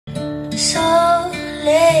Soledad.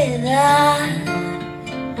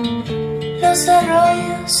 Los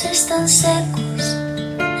arroyos están secos,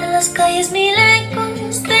 en las calles mil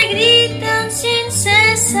ecos te gritan sin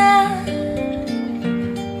cesar.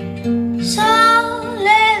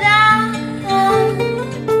 Soledad,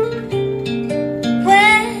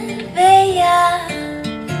 vuelve ya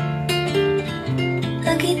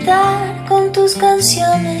a quitar con tus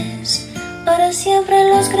canciones para siempre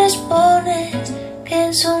los crespones que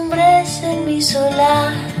ensombrecen mi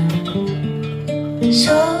solar.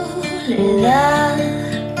 Soledad,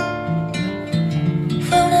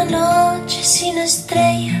 fue una noche sin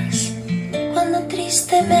estrellas cuando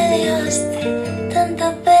triste me dejaste,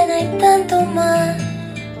 tanta pena y tanto mal.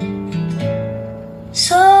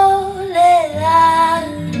 Soledad,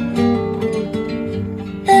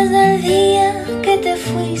 desde el día que te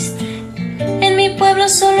fuiste, en mi pueblo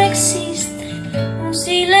solo existe un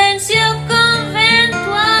silencio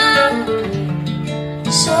conventual.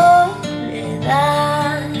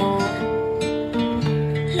 Soledad,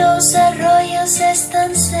 los arroyos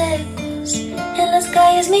están secos, en las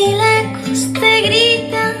calles mil ecos te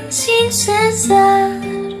gritan sin cesar.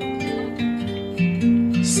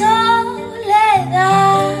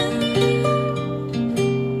 Soledad,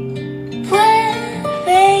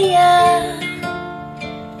 vuelve ya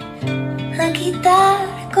a quitar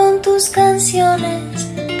con tus canciones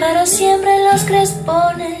para siempre los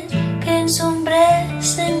crespones que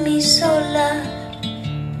ensombrecen mi solar.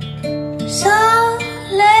 Soledad,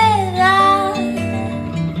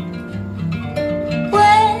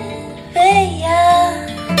 vuelve ya,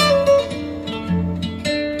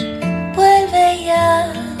 vuelve ya.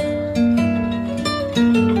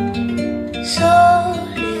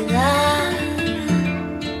 Soledad,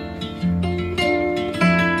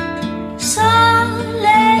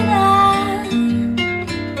 soledad,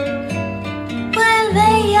 vuelve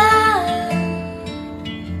ya,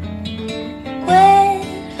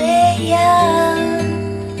 vuelve ya.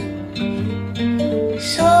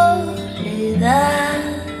 Soledad.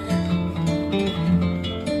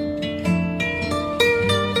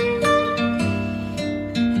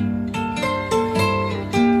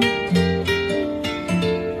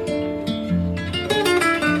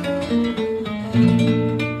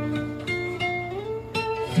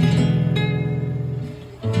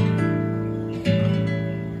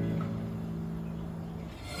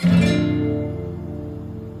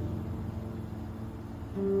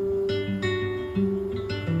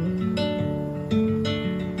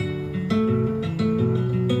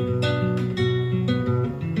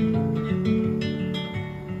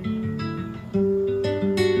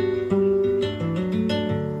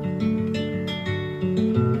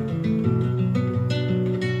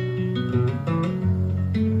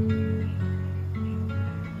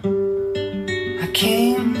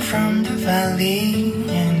 Came from the valley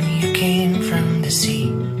and you came from the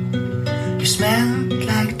sea. You smelled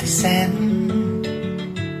like the sand.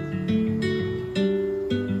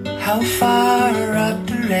 How far up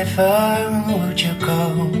the river would you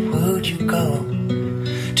go? Would you go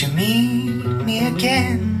to meet me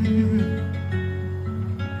again?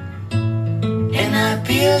 And I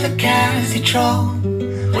built a cathedral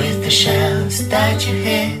with the shells that you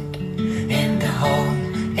hid in the hole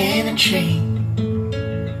in a tree.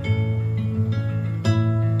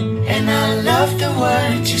 And I love the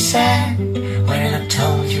words you said when I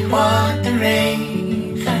told you what the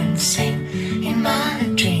ravens sing in my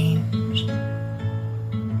dreams.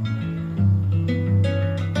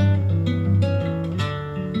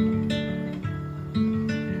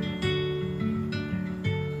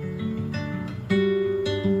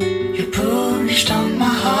 You pushed on my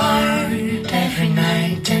heart every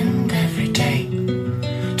night and every day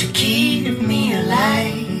to keep me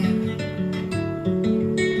alive.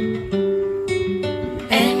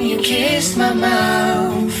 Kissed my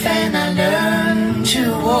mouth and I learned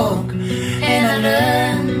to walk and I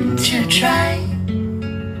learned to try.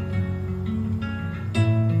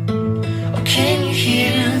 Oh, can you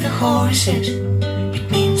hear the horses? It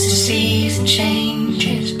means the season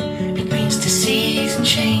changes. It means the season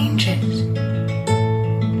changes.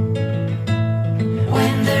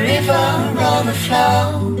 When the river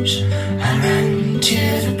overflows, I run to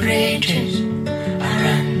the bridges. I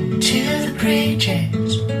run to the bridges.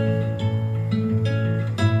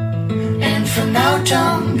 From now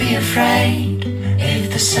don't be afraid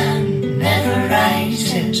if the sun never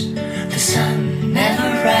rises, the sun never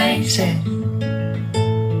rises.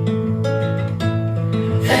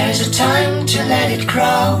 There's a time to let it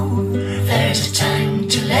grow, there's a time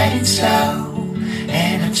to let it slow.